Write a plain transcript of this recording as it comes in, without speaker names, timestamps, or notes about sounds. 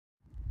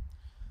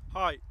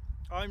Hi,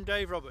 I'm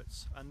Dave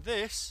Roberts and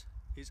this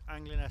is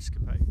Angling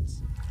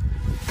Escapades.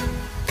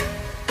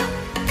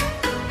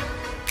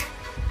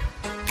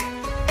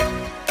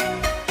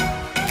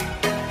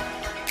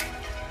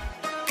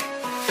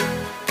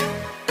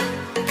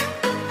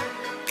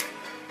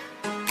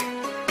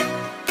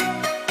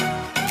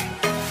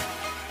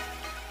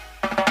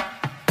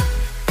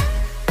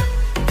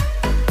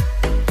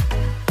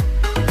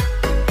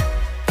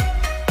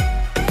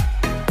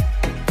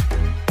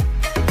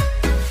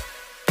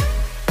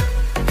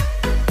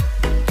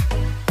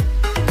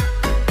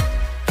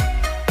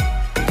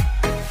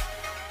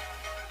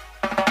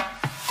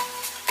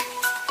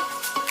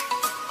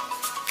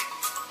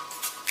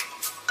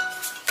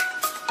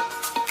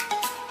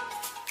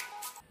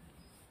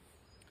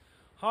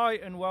 Hi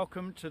and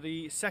welcome to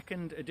the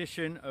second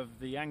edition of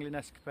the Angling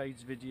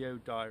Escapades video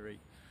diary.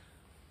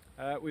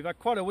 We've had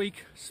quite a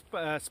week.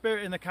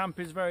 Spirit in the camp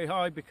is very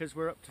high because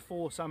we're up to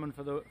 4 salmon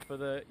for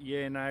the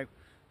year now.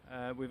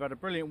 We've had a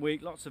brilliant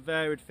week, lots of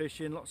varied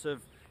fishing, lots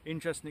of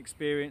interesting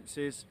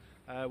experiences,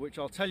 which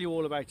I'll tell you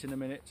all about in a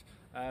minute.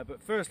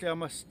 But firstly I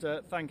must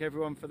thank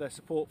everyone for their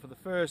support for the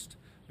first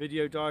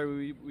video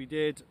diary we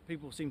did.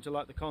 People seem to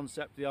like the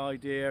concept, the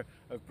idea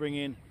of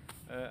bringing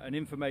an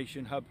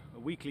information hub, a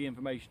weekly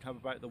information hub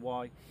about the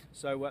why.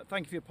 So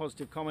thank you for your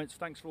positive comments.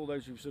 Thanks for all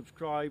those who've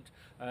subscribed,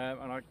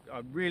 and I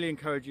really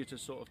encourage you to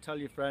sort of tell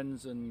your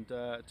friends and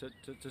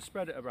to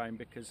spread it around,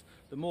 because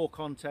the more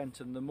content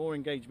and the more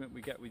engagement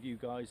we get with you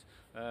guys,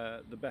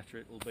 the better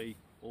it will be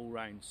all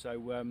round.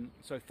 So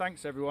so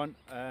thanks everyone,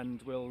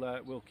 and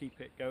we'll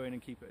keep it going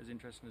and keep it as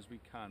interesting as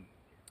we can.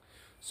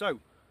 So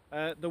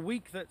the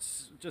week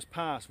that's just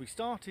passed, we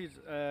started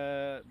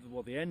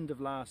the end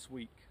of last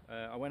week.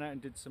 I went out and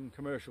did some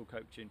commercial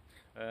coaching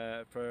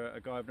for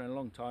a guy I've known a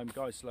long time,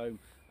 Guy Sloan,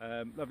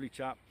 lovely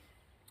chap.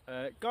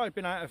 Guy had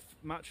been out of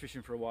match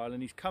fishing for a while,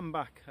 and he's come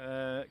back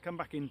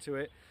into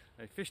it.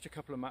 He fished a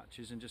couple of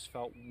matches and just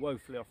felt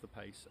woefully off the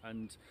pace.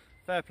 And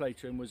fair play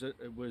to him,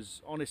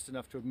 was honest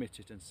enough to admit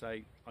it and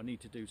say, I need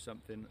to do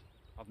something.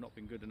 I've not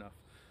been good enough.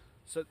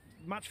 So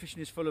match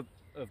fishing is full of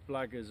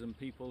blaggers and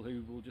people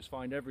who will just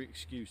find every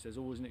excuse. There's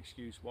always an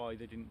excuse why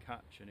they didn't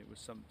catch, and it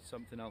was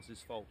something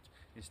else's fault,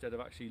 instead of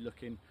actually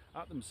looking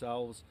at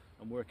themselves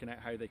and working out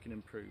how they can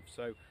improve.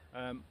 So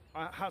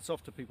hats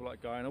off to people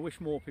like Guy, and I wish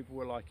more people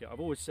were like it.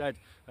 I've always said,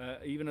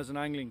 even as an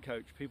angling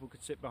coach, people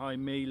could sit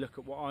behind me, look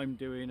at what I'm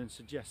doing and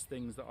suggest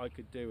things that I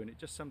could do, and it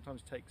just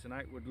sometimes takes an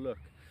outward look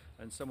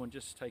and someone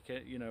just take a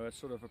a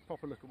sort of a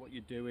proper look at what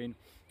you're doing,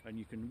 and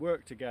you can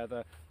work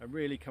together and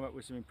really come up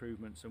with some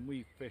improvements. And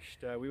we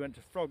fished, we went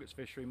to Froggatt's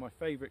fishery, my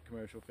favourite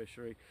commercial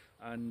fishery,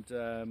 and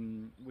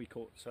we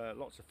caught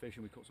lots of fish,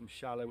 and we caught some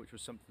shallow, which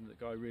was something that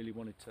Guy really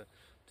wanted to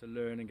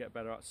learn and get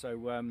better at.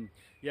 So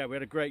yeah, we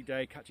had a great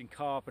day catching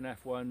carp and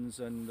F1s,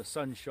 and the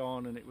sun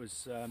shone, and it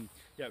was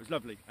yeah, it was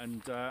lovely.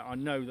 And I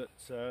know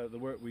that the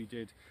work we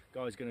did,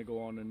 Guy's going to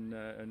go on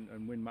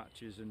and win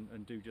matches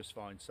and do just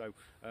fine. So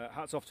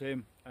hats off to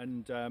him,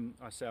 and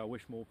I say I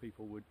wish more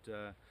people would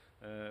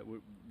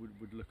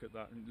look at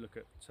that and look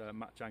at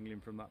match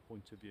angling from that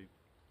point of view.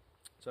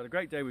 So I had a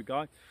great day with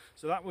Guy.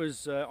 So that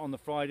was on the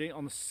Friday.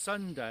 On the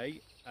Sunday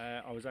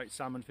I was out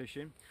salmon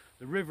fishing.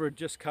 The river had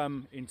just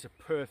come into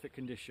perfect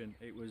condition.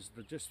 It was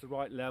just the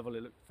right level.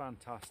 It looked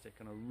fantastic,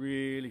 and I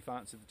really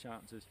fancied the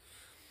chances.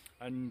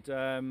 And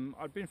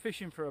I'd been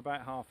fishing for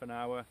about half an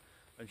hour,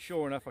 and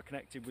sure enough I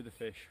connected with the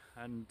fish,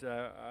 and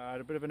I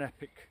had a bit of an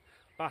epic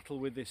battle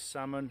with this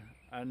salmon,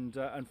 and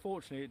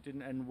unfortunately it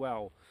didn't end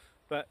well.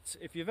 But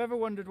if you've ever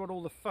wondered what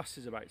all the fuss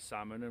is about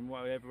salmon and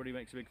why everybody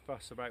makes a big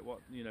fuss about what,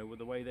 with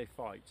the way they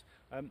fight,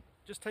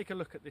 just take a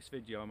look at this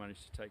video I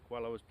managed to take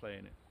while I was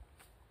playing it.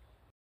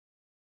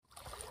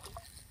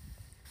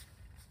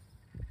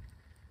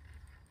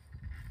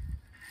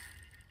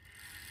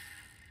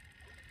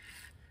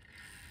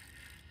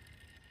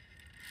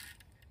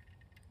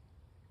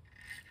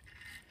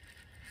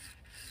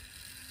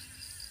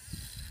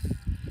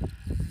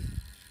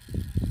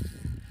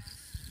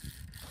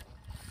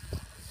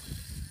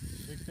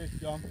 Big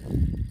fish, John.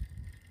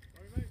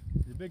 Sorry, mate.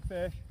 It's a big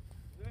fish.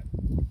 Is it?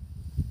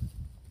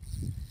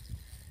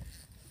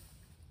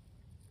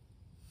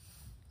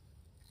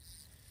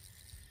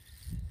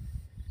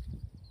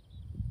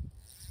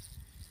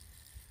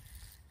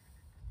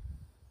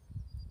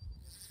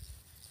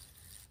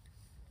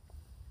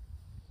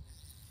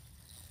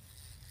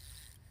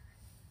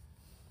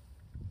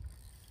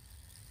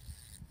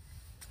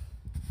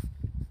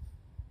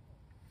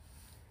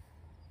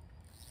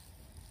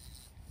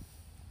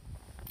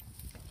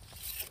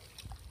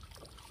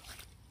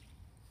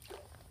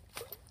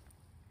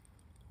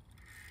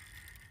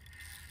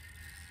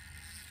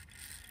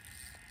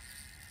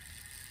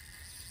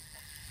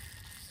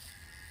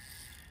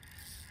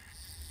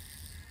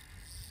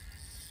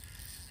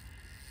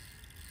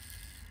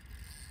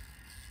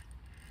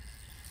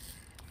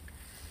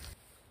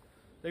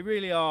 They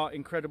really are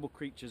incredible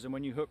creatures, and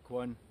when you hook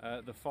one,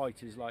 the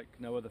fight is like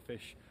no other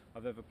fish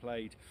I've ever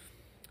played.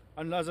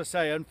 And as I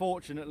say,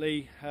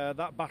 unfortunately,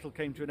 that battle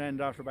came to an end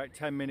after about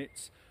 10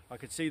 minutes. I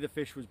could see the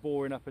fish was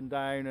boring up and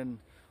down, and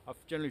I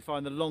generally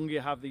find the longer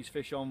you have these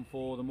fish on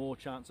for, the more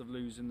chance of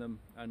losing them,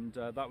 and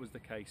that was the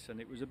case.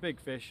 And it was a big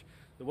fish.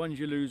 The ones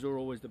you lose are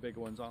always the bigger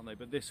ones, aren't they?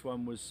 But this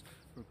one was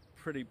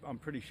I'm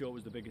pretty sure it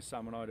was the biggest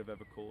salmon I'd have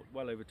ever caught,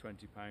 well over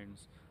 20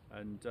 pounds,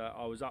 and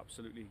I was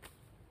absolutely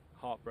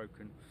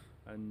heartbroken.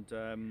 And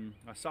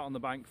I sat on the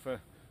bank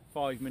for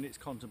 5 minutes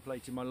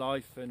contemplating my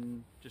life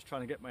and just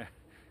trying to get my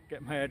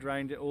head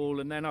around it all,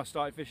 and then I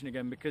started fishing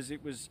again, because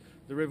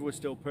the river was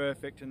still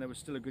perfect and there was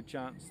still a good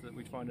chance that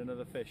we'd find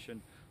another fish.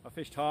 And I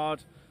fished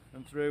hard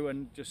and through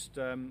and just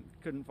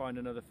couldn't find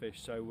another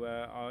fish. So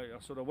I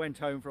sort of went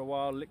home for a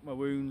while, licked my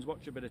wounds,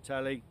 watched a bit of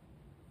telly,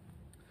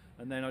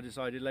 and then I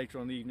decided later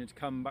on in the evening to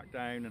come back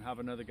down and have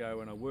another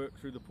go. And I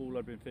worked through the pool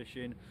I'd been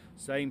fishing,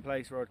 same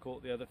place where I'd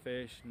caught the other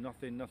fish,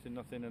 nothing.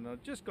 And I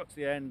just got to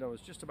the end. I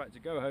was just about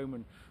to go home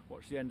and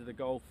watch the end of the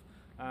golf,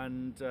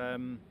 and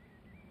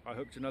I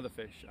hooked another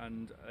fish,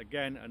 and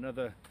again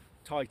another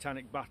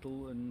titanic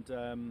battle.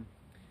 And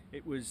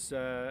it was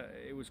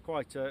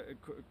quite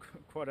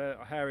a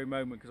hairy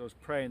moment, because I was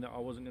praying that I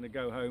wasn't going to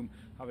go home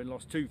having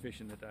lost 2 fish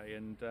in the day.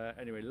 And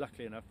anyway,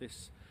 luckily enough,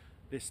 this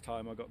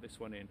time I got this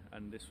one in,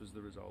 and this was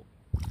the result.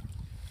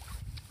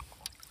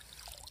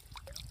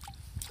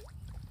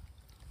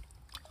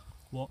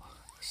 What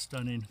a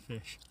stunning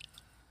fish.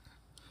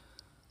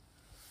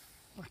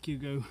 Back you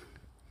go,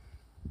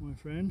 my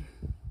friend.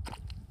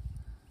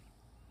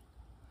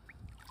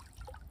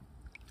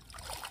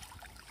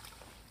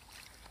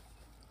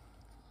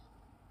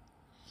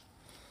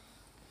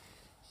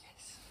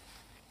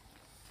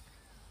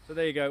 So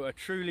there you go, a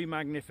truly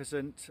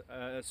magnificent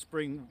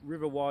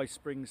river-wise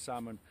spring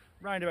salmon,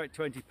 around about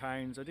 20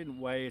 pounds. I didn't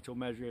weigh it or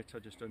measure it, I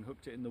just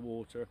unhooked it in the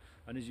water,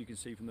 and as you can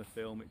see from the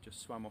film, it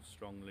just swam off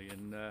strongly.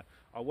 And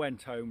I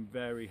went home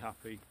very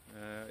happy.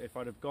 If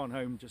I'd have gone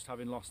home just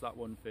having lost that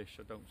one fish,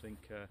 I think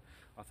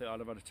I'd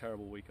have had a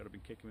terrible week. I'd have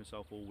been kicking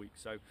myself all week.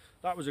 So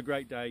that was a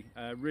great day.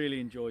 Really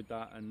enjoyed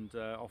that, and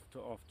I've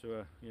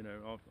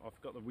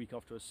got the week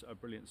off to a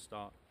brilliant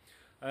start.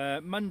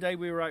 Monday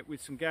we were out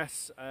with some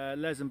guests.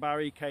 Les and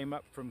Barry came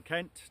up from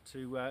Kent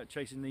to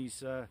chasing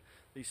these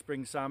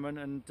spring salmon,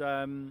 and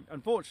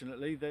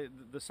unfortunately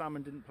the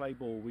salmon didn't play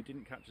ball. We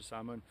didn't catch a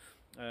salmon.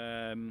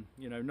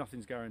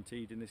 Nothing's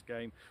guaranteed in this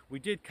game. We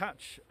did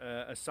catch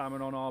a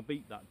salmon on our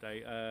beat that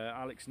day.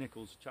 Alex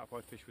Nichols, chap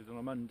I fished with on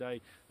a Monday,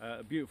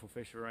 a beautiful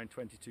fish for around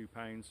 22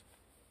 pounds.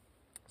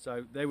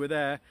 So they were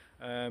there.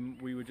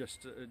 We were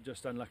just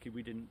unlucky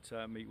we didn't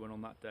meet one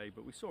on that day,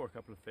 but we saw a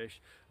couple of fish,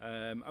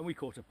 and we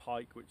caught a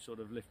pike, which sort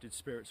of lifted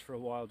spirits for a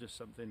while, just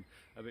something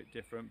a bit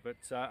different. But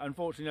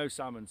unfortunately no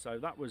salmon, so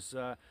that was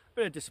a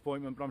bit of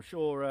disappointment. But I'm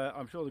sure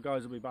the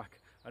guys will be back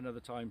another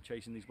time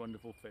chasing these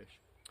wonderful fish.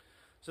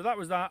 So that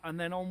was that, and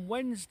then on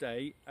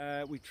Wednesday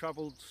we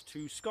travelled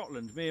to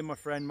Scotland. Me and my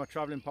friend, my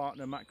travelling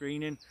partner Matt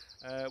Greening,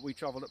 we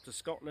travelled up to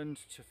Scotland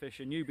to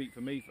fish a new beat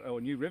for me, or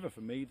a new river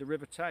for me, the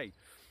River Tay.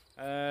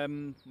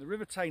 The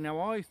River Tay,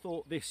 now I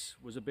thought this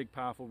was a big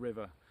powerful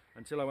river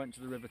until I went to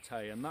the River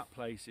Tay, and that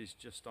place is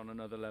just on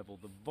another level.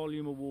 The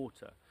volume of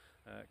water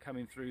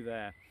coming through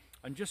there,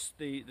 and just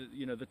the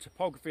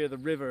topography of the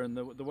river, and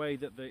the way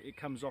that it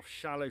comes off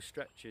shallow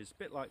stretches, a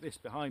bit like this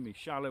behind me,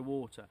 shallow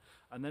water,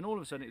 and then all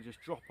of a sudden it'll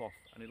just drop off,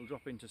 and it'll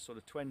drop into sort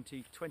of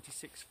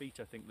 26 feet,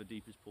 I think the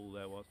deepest pool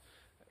there was.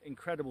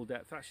 Incredible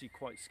depth, actually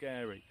quite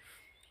scary.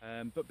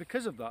 But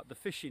because of that, the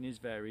fishing is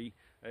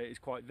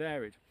quite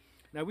varied.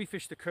 Now we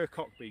fished the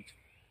Kirkcock beat,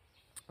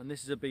 and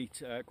this is a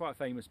beat, quite a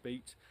famous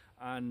beat,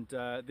 and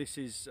this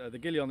is the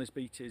gilly on this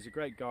beat is a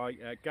great guy,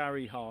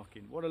 Gary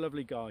Harkin. What a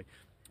lovely guy,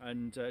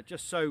 and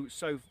just so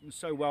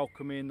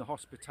welcoming, the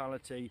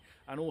hospitality,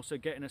 and also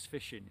getting us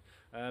fishing.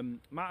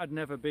 Matt had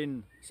never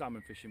been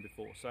salmon fishing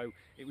before, so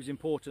it was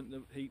important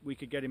that we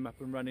could get him up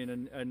and running,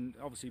 and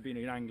obviously being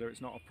an angler,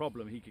 it's not a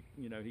problem. He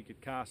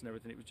could cast and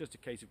everything. It was just a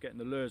case of getting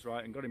the lures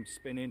right and got him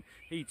spinning.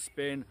 He'd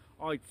spin,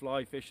 I'd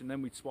fly fish, and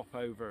then we'd swap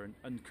over.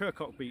 And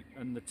Kirkcock beat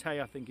and the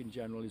Tay, I think in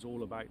general, is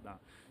all about that.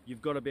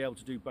 You've got to be able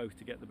to do both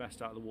to get the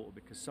best out of the water,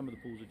 because some of the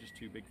pools are just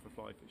too big for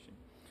fly fishing.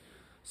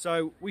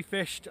 So we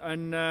fished,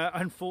 and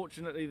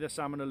unfortunately the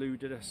salmon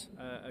eluded us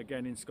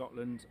again in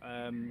Scotland.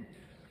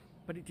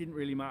 But it didn't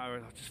really matter.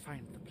 I just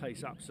found the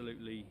place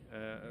absolutely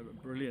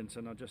brilliant,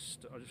 and I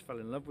just fell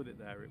in love with it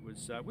there. It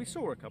was we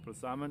saw a couple of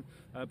salmon,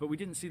 but we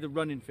didn't see the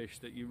running fish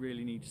that you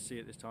really need to see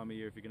at this time of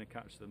year if you're going to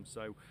catch them.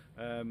 So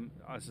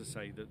as I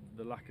say,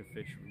 the lack of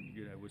fish,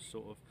 was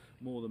sort of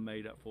more than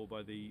made up for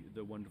by the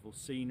wonderful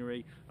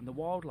scenery and the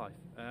wildlife.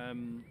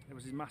 There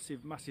was this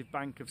massive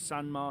bank of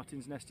sand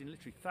martins nesting,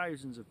 literally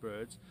thousands of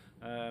birds.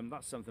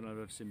 That's something I've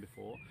never seen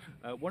before.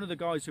 One of the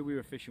guys who we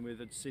were fishing with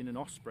had seen an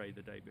osprey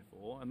the day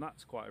before, and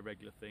that's quite a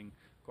regular thing,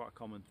 quite a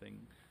common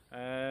thing.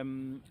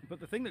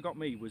 But the thing that got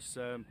me was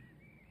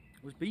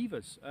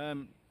beavers.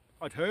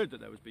 I'd heard that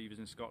there was beavers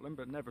in Scotland,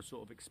 but never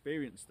sort of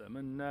experienced them.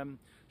 And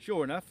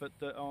sure enough, at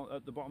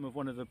the bottom of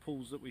one of the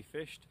pools that we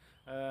fished,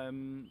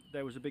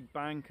 there was a big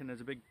bank, and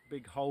there's a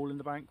big hole in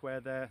the bank where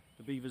the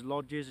beavers'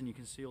 lodge is, and you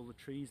can see all the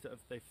trees that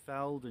they've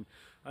felled. And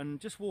and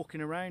just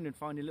walking around and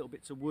finding little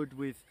bits of wood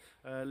with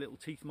little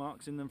teeth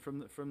marks in them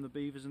from the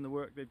beavers and the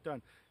work they've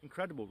done.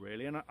 Incredible,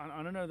 really. And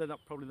I know they're not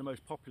probably the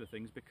most popular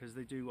things, because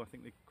they do, I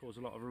think they cause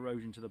a lot of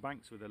erosion to the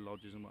banks with their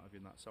lodges and what have you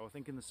and that. So I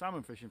think in the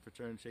salmon fishing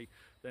fraternity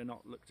they're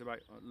not looked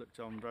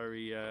on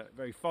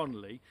very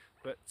fondly,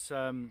 but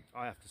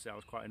I have to say I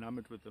was quite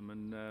enamoured with them,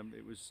 and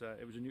it was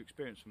a new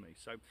experience for me.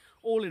 So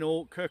all in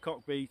all,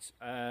 Kirkcock Beat,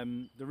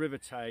 the River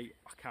Tay,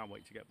 I can't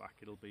wait to get back.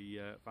 It'll be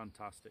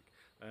fantastic.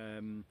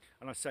 And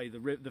I say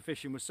the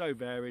fishing was so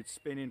varied,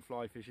 spinning,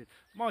 fly fishing.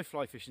 My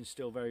fly fishing is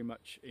still very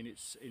much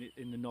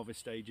in the novice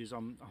stages.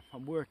 I'm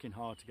working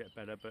hard to get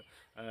better, but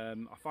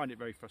I find it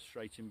very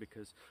frustrating,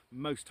 because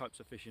most types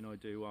of fishing I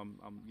do, I'm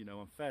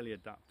fairly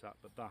adept at,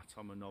 but that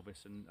I'm a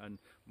novice, and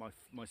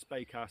my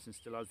spey casting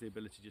still has the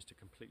ability just to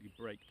completely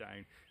break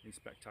down in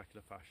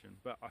spectacular fashion.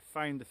 But I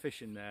found the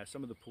fishing there,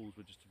 some of the pools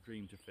were just a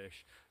dream to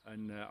fish,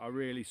 and I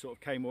really sort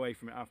of came away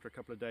from it after a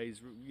couple of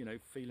days,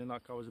 feeling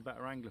like I was a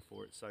better angler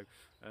for it. So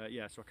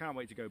yeah, so I can't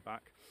wait to go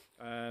back.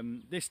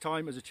 This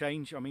time, as a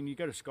change, I mean, you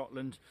go to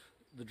Scotland,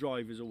 the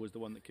drive is always the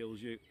one that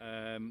kills you.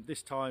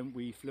 This time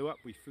we flew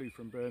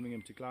from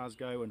Birmingham to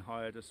Glasgow and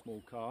hired a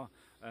small car.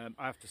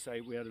 I have to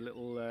say we had a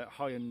little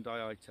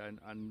Hyundai i10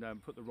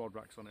 and put the rod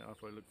racks on it. I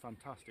thought it looked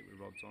fantastic with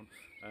rods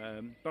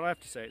on. But I have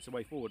to say it's a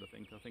way forward, I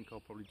think.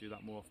 I'll probably do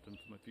that more often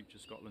for my future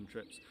Scotland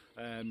trips.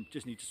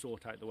 Just need to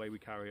sort out the way we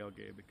carry our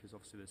gear, because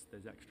obviously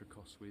there's extra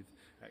costs with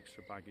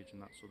extra baggage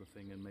and that sort of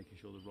thing, and making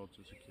sure the rods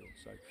are secure.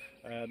 So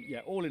yeah,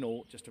 all in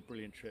all, just a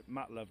brilliant trip.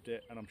 Matt loved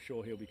it, and I'm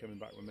sure he'll be coming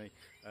back with me.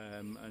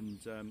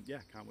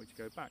 Yeah, can't wait to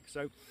go back.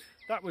 So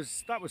that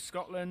was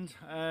Scotland,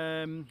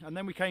 and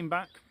then we came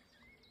back,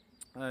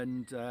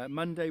 and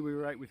Monday we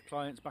were out with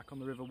clients back on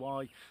the River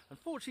Wye.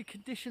 Unfortunately,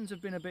 conditions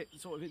have been a bit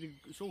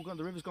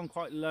the river's gone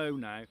quite low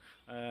now.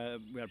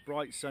 We had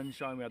bright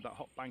sunshine, we had that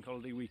hot bank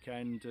holiday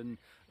weekend, and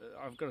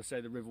I've got to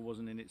say the river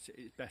wasn't in its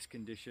best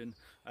condition,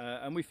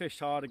 and we fished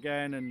hard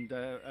again,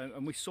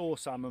 and we saw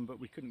salmon, but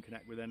we couldn't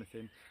connect with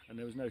anything, and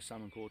there was no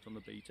salmon caught on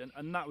the beach,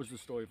 and that was the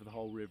story for the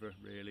whole river,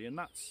 really. And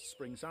that's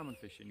spring salmon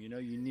fishing.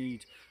 You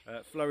need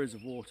flurries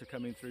of water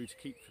coming through to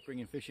keep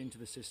bringing fish into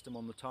the system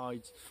on the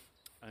tides.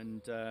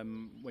 And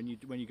when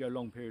you go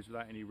long periods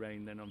without any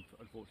rain, then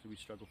unfortunately we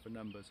struggle for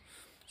numbers.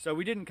 So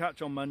we didn't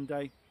catch on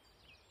Monday,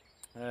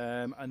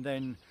 and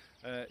then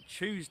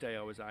Tuesday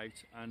I was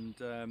out, and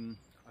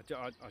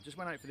I just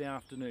went out for the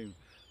afternoon,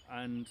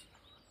 and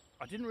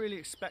I didn't really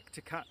expect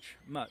to catch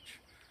much,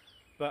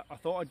 but I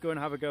thought I'd go and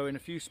have a go in a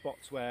few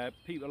spots where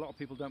a lot of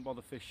people don't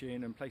bother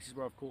fishing, and places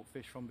where I've caught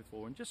fish from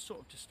before, and just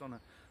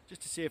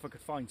to see if I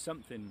could find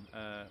something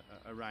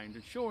around.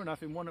 And sure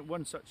enough, in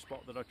one such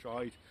spot that I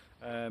tried,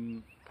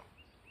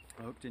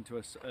 I hooked into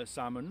a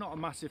salmon, not a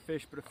massive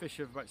fish, but a fish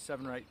of about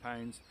 7 or 8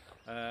 pounds.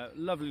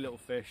 Lovely little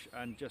fish,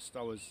 and just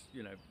I was,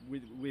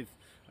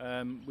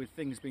 with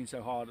things being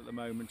so hard at the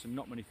moment and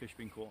not many fish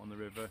being caught on the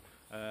river,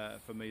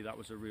 for me that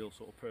was a real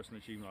sort of personal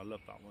achievement. I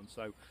love that one.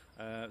 So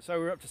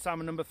we're up to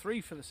salmon number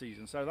 3 for the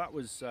season. So that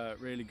was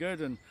really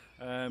good, and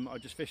I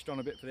just fished on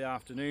a bit for the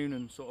afternoon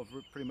and sort of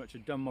pretty much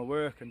had done my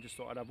work, and just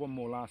thought I'd have one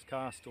more last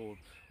cast or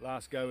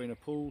last go in a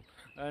pool,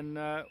 and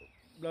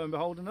lo and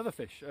behold, another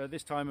fish.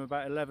 This time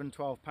about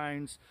 11-12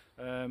 pounds.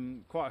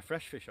 Quite a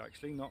fresh fish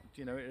actually. Not,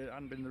 it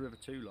hadn't been in the river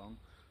too long.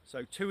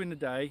 So 2 in a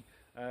day,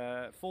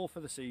 4 for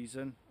the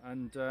season,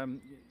 and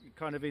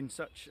kind of in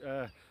such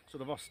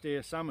sort of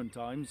austere salmon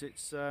times,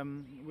 it's fair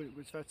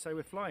to say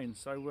we're flying.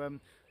 So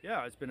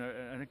yeah, it's been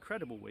an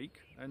incredible week,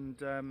 and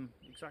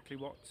exactly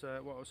what I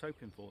was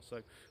hoping for.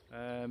 So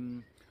I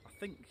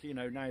think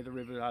now the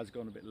river has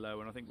gone a bit low,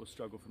 and I think we'll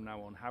struggle from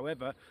now on.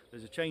 However,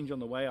 there's a change on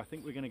the way. I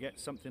think we're going to get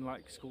something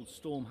like, it's called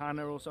Storm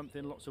Hannah or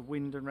something, lots of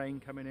wind and rain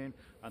coming in,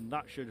 and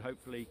that should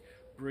hopefully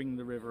bring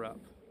the river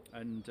up,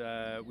 and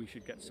we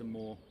should get some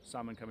more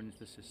salmon coming into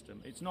the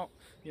system. It's not,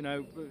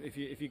 if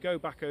you go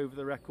back over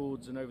the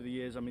records and over the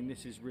years, I mean,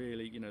 this is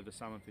really, the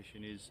salmon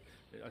fishing is,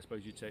 I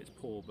suppose you'd say it's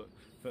poor,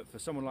 but for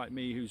someone like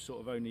me who's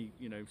sort of only,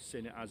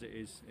 seen it as it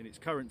is in its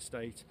current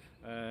state,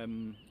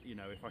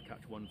 if I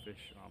catch one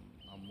fish,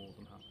 I'm more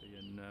than happy,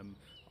 and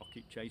I'll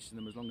keep chasing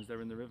them as long as they're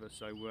in the river.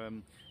 So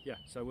yeah,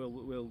 so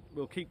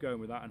we'll keep going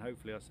with that, and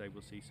hopefully, I say,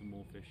 we'll see some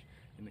more fish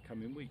in the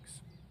coming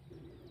weeks.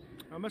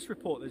 I must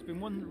report there's been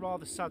one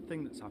rather sad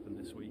thing that's happened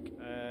this week.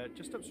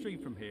 Just upstream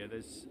from here,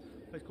 there's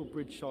a place called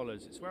Bridge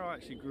Sholars. It's where I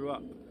actually grew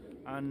up,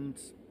 and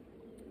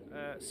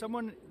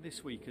someone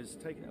this week has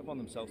taken it upon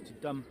themselves to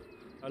dump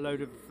a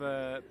load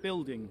of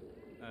building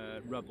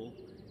rubble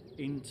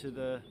into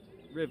the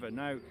river.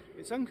 Now,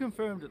 it's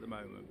unconfirmed at the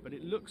moment, but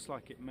it looks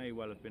like it may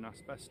well have been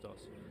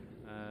asbestos.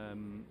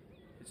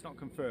 It's not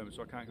confirmed,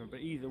 so I can't confirm,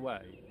 but either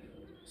way,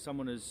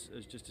 someone has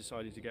just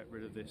decided to get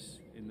rid of this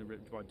in the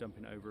river by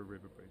dumping it over a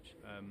river bridge.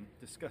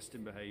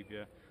 Disgusting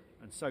behaviour,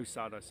 and so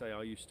sad. I say,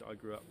 I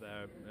grew up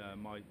there.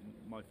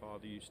 My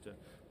father used to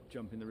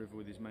jump in the river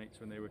with his mates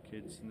when they were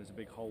kids, and there's a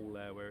big hole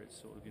there where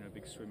it's sort of,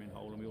 big swimming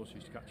hole, and we also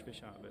used to catch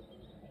fish out of it.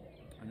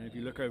 And if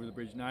you look over the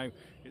bridge now,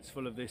 it's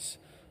full of this,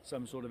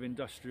 some sort of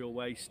industrial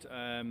waste.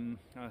 I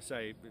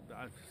say,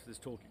 there's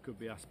talk it could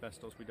be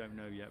asbestos, we don't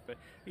know yet, but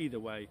either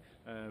way,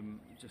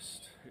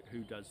 just who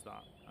does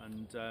that?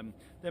 And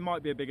there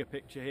might be a bigger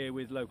picture here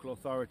with local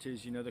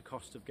authorities. You know, the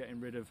cost of getting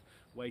rid of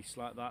waste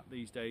like that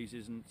these days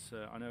isn't,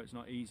 I know it's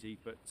not easy,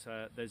 but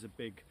there's a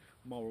big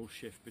moral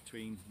shift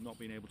between not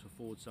being able to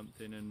afford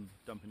something and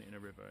dumping it in a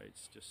river.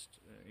 It's just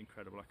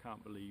incredible. I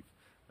can't believe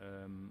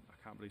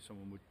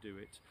someone would do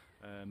it.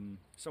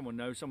 Someone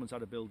knows, someone's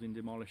had a building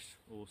demolished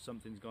or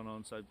something's gone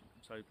on, so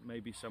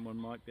maybe someone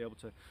might be able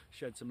to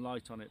shed some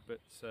light on it,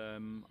 but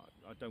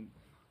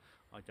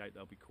I doubt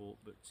they'll be caught,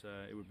 but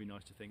it would be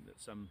nice to think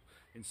that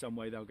in some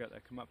way they'll get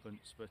their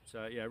comeuppance. But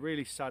yeah,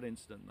 really sad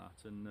incident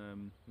that,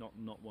 and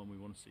not one we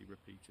want to see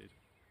repeated.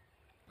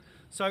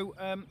 So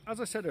as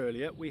I said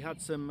earlier, we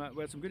had some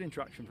good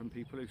interaction from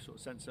people who sort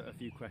of sent a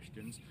few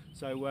questions.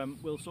 So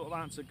we'll sort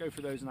of go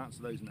through those and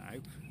answer those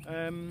now.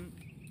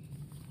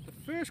 The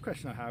first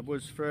question I had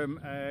was from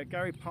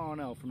Gary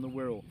Parnell from the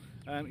Wirral.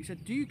 He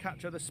said, do you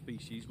catch other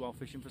species while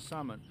fishing for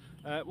salmon?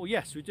 Well,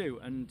 yes, we do.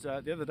 And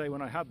the other day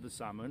when I had the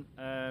salmon,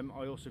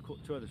 I also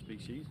caught two other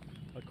species.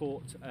 I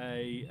caught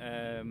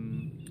a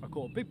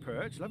big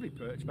perch, lovely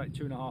perch, about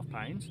 2.5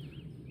 pounds.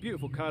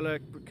 Beautiful colour,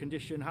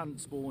 condition, hadn't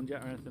spawned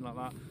yet or anything like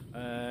that,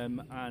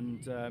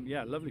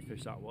 yeah, lovely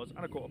fish that was. And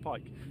I caught a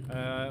pike.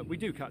 We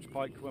do catch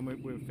pike when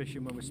we're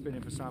fishing, when we're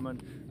spinning for salmon.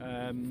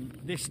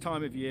 This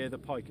time of year, the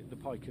pike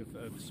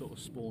have sort of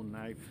spawned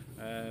now,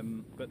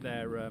 but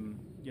they're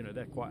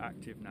quite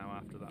active now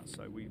after that,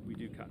 so we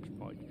do catch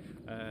pike.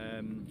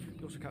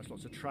 We also catch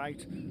lots of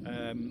trout.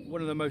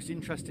 One of the most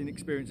interesting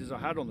experiences I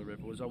had on the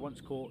river was I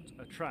once caught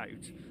a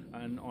trout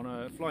and on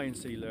a flying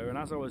sea lure, and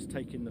as I was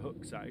taking the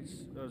hooks out,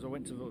 as I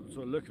went to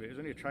sort of look at it, it was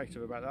only a trout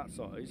of about that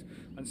size,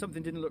 and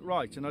something didn't look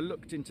right, and I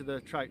looked into the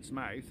trout's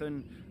mouth,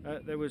 and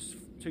there was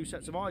two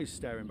sets of eyes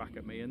staring back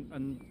at me,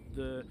 and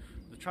the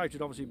trout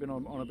had obviously been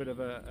on a bit of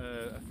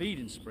a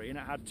feeding spree, and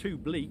it had two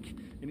bleak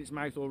in its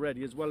mouth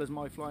already, as well as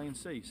my flying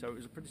sea, so it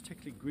was a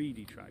particularly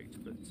greedy trout.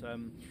 But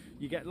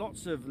you get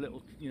lots of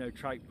little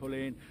trout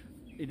pulling.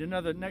 In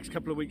next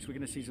couple of weeks we're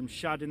going to see some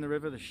shad in the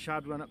river. The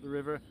shad run up the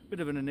river, bit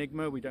of an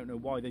enigma. We don't know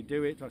why they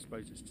do it. I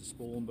suppose it's to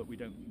spawn, but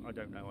I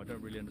don't know. I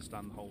don't really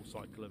understand the whole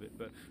cycle of it,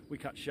 but we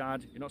catch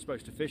shad. You're not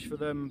supposed to fish for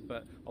them,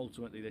 but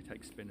ultimately they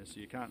take spinners, so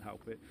you can't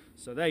help it.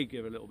 So they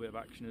give a little bit of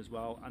action as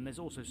well. And there's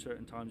also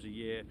certain times a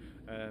year,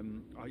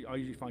 I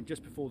usually find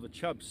just before the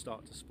chubs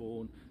start to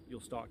spawn, you'll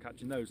start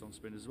catching those on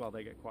spinners as well.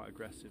 They get quite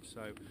aggressive,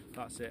 so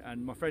that's it.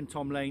 And my friend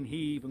Tom Lane,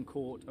 he even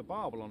caught a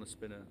barbel on a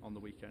spinner on the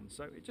weekend.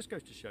 So it just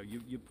goes to show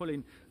you're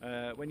pulling,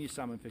 when you're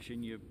salmon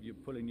fishing, you're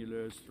pulling your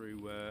lures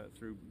through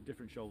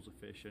different shoals of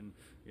fish, and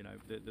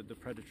the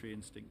predatory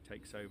instinct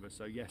takes over.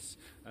 So yes,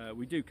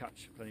 we do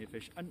catch plenty of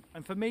fish,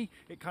 and for me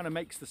it kind of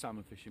makes the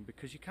salmon fishing,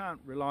 because you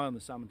can't rely on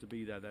the salmon to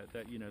be there. There's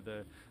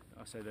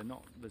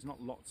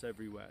not lots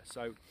everywhere.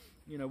 So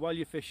while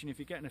you're fishing, if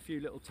you're getting a few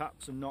little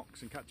taps and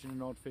knocks and catching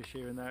an odd fish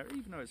here and there,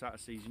 even though it's out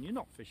of season, you're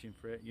not fishing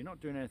for it, you're not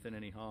doing anything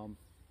any harm.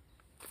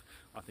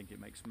 I think it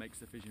makes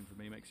the fishing, for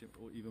me, makes it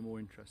even more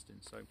interesting.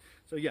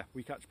 So yeah,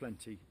 we catch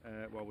plenty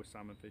while we're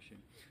salmon fishing.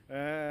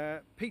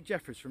 Pete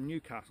Jeffries from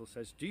Newcastle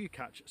says, do you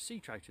catch sea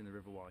trout in the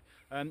River Wye?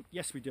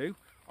 Yes, we do.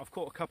 I've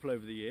caught a couple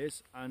over the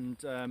years,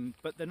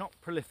 but they're not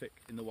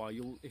prolific in the Wye.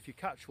 If you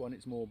catch one,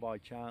 it's more by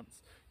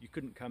chance. You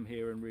couldn't come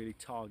here and really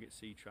target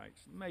sea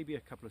trouts. Maybe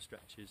a couple of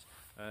stretches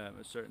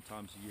at certain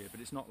times of year, but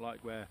it's not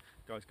like where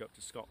guys go up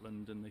to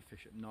Scotland and they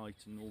fish at night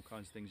and all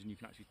kinds of things, and you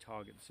can actually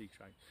target the sea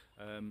trout.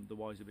 The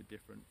Wye's a bit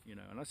different,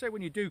 And I say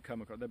when you do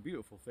come across, they're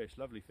beautiful fish,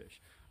 lovely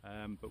fish,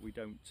 but we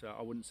don't.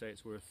 I wouldn't say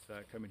it's worth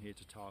coming here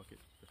to target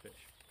the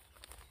fish.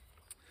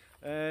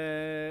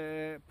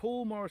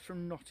 Paul Morris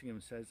from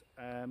Nottingham says,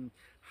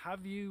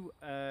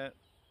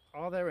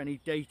 are there any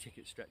day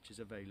ticket stretches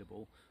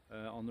available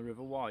on the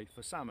River Wye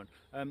for salmon?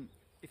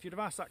 If you'd have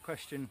asked that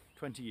question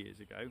 20 years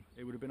ago,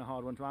 it would have been a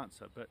hard one to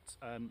answer, but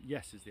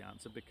yes is the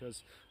answer,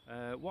 because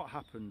what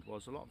happened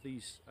was a lot of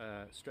these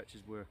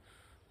stretches were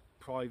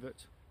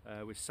private.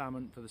 With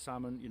salmon, for the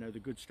salmon, the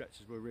good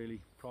stretches were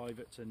really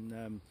private,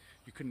 and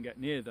you couldn't get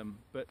near them.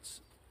 But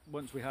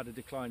once we had a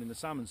decline in the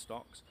salmon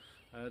stocks,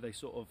 that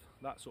sort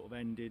of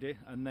ended it.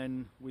 And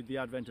then with the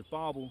advent of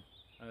barbel,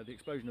 the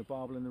explosion of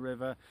barbel in the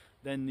river,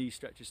 then these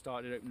stretches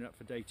started opening up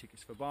for day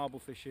tickets for barbel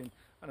fishing,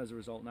 and as a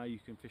result now you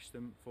can fish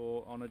them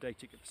on a day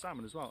ticket for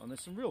salmon as well. And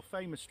there's some real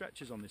famous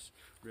stretches on this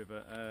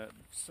river,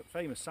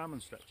 famous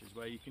salmon stretches,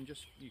 where you can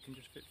just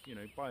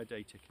buy a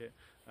day ticket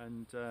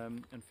and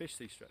fish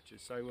these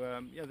stretches.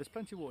 So yeah, there's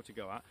plenty of water to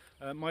go at.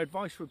 My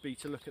advice would be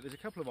to look at, there's a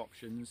couple of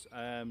options.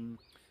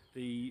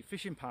 The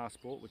Fishing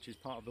Passport, which is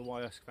part of the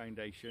Wye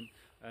Foundation,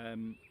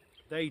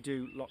 They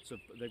do lots of,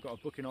 they've got a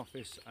booking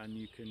office, and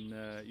you can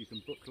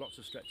book lots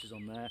of stretches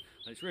on there,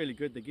 and it's really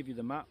good. They give you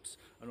the maps,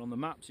 and on the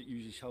maps it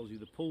usually tells you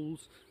the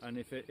pools, and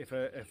if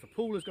a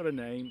pool has got a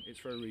name, it's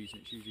for a reason.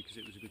 It's usually because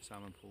it was a good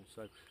salmon pool.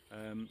 So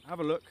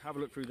have a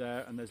look through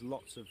there, and there's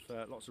lots of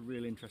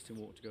real interesting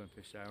water to go and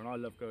fish there. And I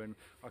love going.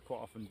 I quite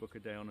often book a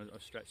day on a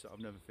stretch that I've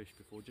never fished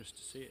before, just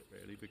to see it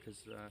really,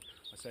 because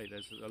I say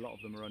there's a lot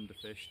of them are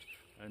underfished.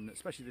 And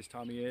especially this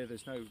time of year,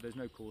 there's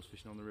no coarse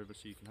fishing on the river,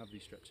 so you can have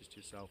these stretches to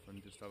yourself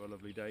and just have a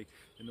lovely day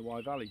in the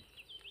Wye Valley.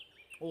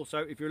 Also,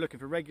 if you're looking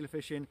for regular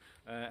fishing,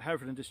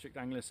 Hereford and District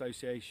Angling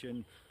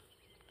Association,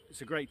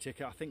 it's a great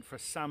ticket. I think for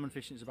salmon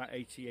fishing it's about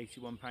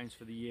 £81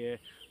 for the year,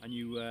 and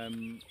you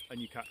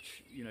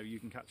catch, you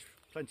can catch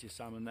plenty of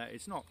salmon there.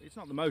 It's not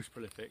the most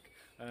prolific,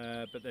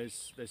 but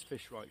there's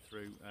fish right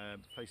through,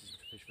 places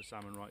to fish for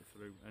salmon right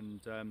through,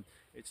 and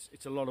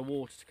it's a lot of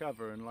water to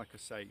cover. And like I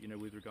say,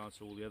 with regards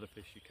to all the other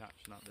fish you catch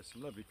and that, there's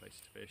some lovely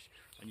places to fish,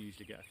 and you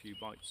usually get a few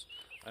bites.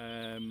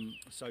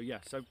 So yeah,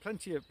 so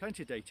plenty of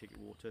day ticket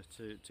water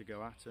to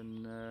go at,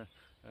 and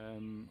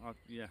I'd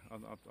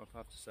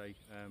have to say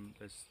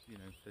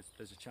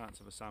there's a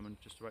chance of a salmon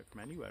just about from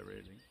anywhere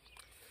really.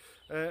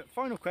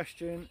 Final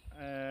question.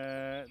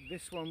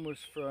 This one was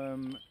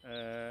from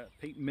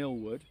Pete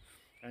Millwood,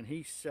 and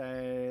he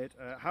said,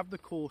 have the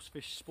coarse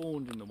fish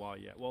spawned in the Wye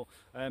yet? Well,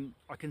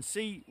 I can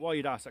see why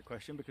you'd ask that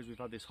question, because we've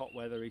had this hot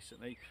weather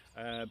recently,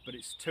 but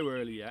it's too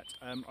early yet.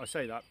 I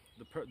say that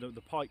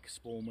the pike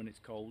spawn when it's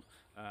cold,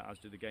 as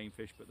do the game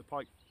fish, but the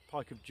pike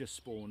have just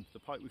spawned. The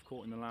pike we've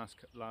caught in the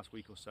last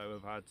week or so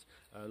have had,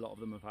 a lot of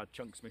them have had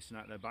chunks missing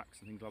out their backs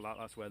and things like that.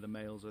 That's where the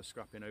males are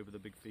scrapping over the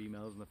big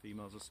females, and the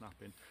females are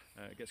snapping.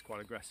 It gets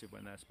quite aggressive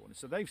when they're spawning.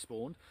 So they've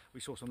spawned. We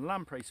saw some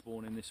lamprey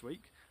spawning this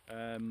week,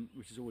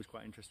 which is always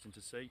quite interesting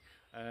to see.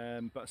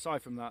 But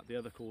aside from that, the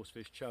other coarse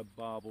fish, chub,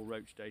 barbel,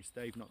 roach dace,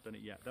 they've not done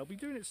it yet. They'll be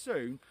doing it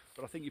soon,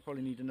 but I think you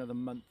probably need another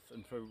month.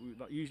 And for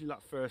usually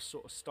that first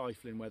sort of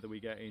stifling weather we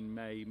get in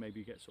May,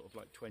 maybe you get sort of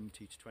like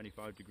 20 to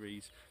 25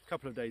 degrees, a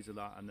couple of days of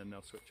that, and then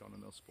they'll switch on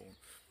and they'll spawn.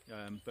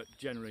 But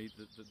generally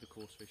the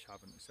coarse fish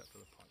haven't, except for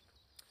the pike.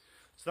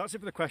 So that's it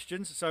for the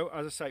questions. So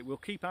as I say, we'll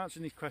keep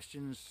answering these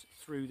questions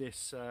through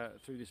this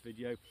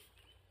video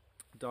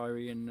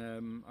diary,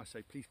 and I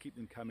say please keep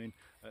them coming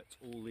at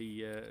all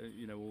the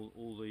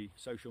all the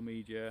social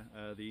media,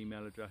 the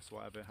email address,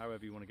 whatever,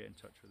 however you want to get in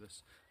touch with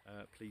us,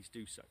 please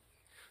do so.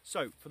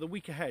 So for the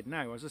week ahead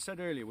now, as I said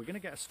earlier, we're going to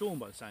get a storm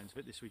by the sounds of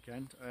it this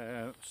weekend,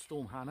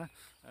 Storm Hannah.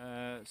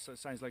 So it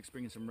sounds like it's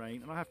bringing some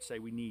rain, and I have to say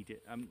we need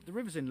it. The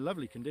river's in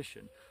lovely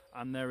condition,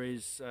 and there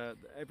is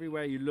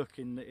everywhere you look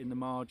in the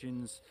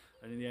margins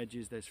and in the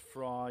edges, there's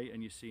fry,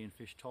 and you're seeing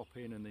fish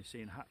topping, and they're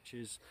seeing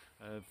hatches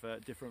of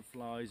different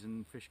flies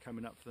and fish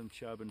coming up for them,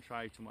 chub and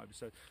trout and whatever.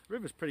 So the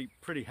river's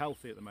pretty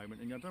healthy at the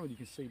moment, and I don't know whether you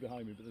can see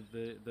behind me,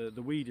 but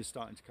the weed is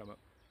starting to come up.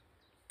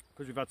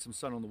 Because we've had some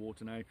sun on the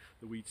water now,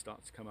 the weed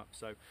starts to come up,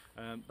 so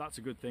that's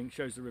a good thing.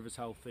 Shows the river's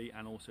healthy,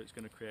 and also it's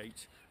going to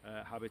create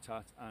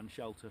habitat and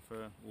shelter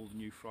for all the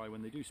new fry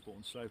when they do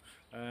spawn. So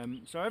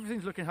so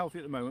everything's looking healthy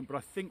at the moment, but I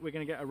think we're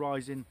going to get a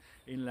rise in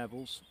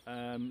levels,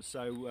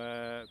 so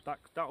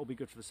that will be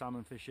good for the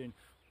salmon fishing.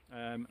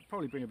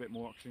 Probably bring a bit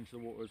more oxygen to the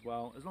water as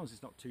well. As long as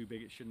it's not too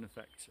big, it shouldn't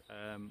affect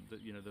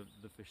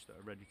the fish that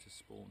are ready to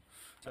spawn.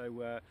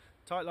 So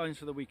tight lines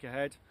for the week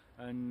ahead,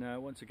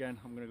 and once again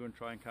I'm going to go and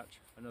try and catch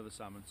another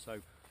salmon. So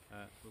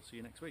we'll see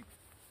you next week.